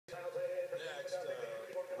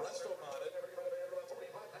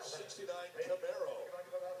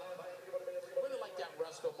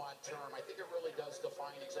term. I think it really does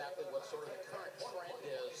define exactly what sort of the current trend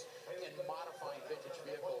is in modifying vintage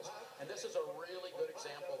vehicles. And this is a really good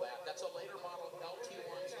example of that. That's a later model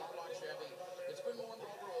LT1 small block Chevy. It's been warmed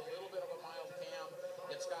over with a little bit of a mild cam.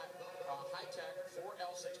 It's got high-tech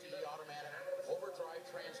 4L60E automatic overdrive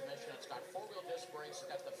transmission. It's got four-wheel disc brakes.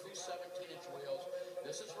 It's got the full 17-inch wheels.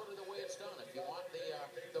 This is really the way it's done. If you want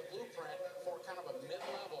the blueprint for kind of a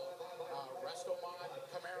mid-level resto mod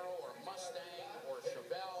Camaro or Mustang or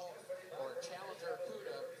Chevelle or Challenger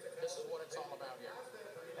Cuda, this is what it's all about here.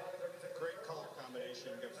 Great color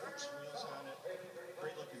combination. Got Fuchs wheels on it.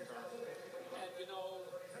 Great looking car. And you know,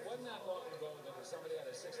 wasn't that long ago that if somebody had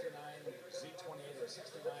a 69 Z28 or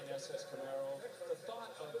 69 SS Camaro, the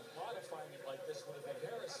thought of modifying it like this would have been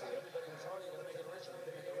heresy. Everybody was already going to make it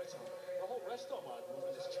original. The whole resto mod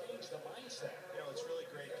movement has changed the mindset. You know, it's really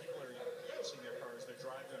great. People are using their cars. They're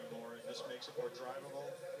driving them more, and this makes it more drivable.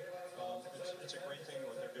 It's a great thing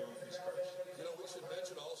what they're doing with these cars. You know, we should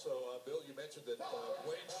mention also, Bill, you mentioned that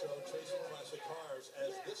Wayne's show, Chasing Classic Cars,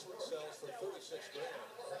 as this one sells for $36 grand.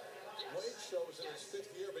 Wayne's show is in its 5th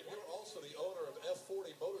year, but you're also the owner of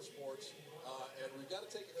F40 Motorsports, and we've got to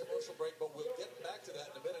take a commercial break, but we'll get back to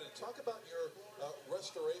that in a minute and talk about your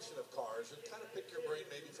restoration of cars and kind of pick your brain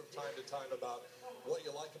maybe from time to time about what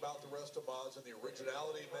you like about the resto mods and the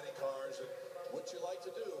originality of many cars and what you like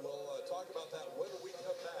to do. We'll talk about that when we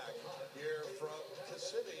come back here from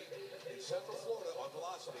Kissimmee in Central Florida on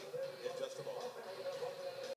Velocity in just a moment.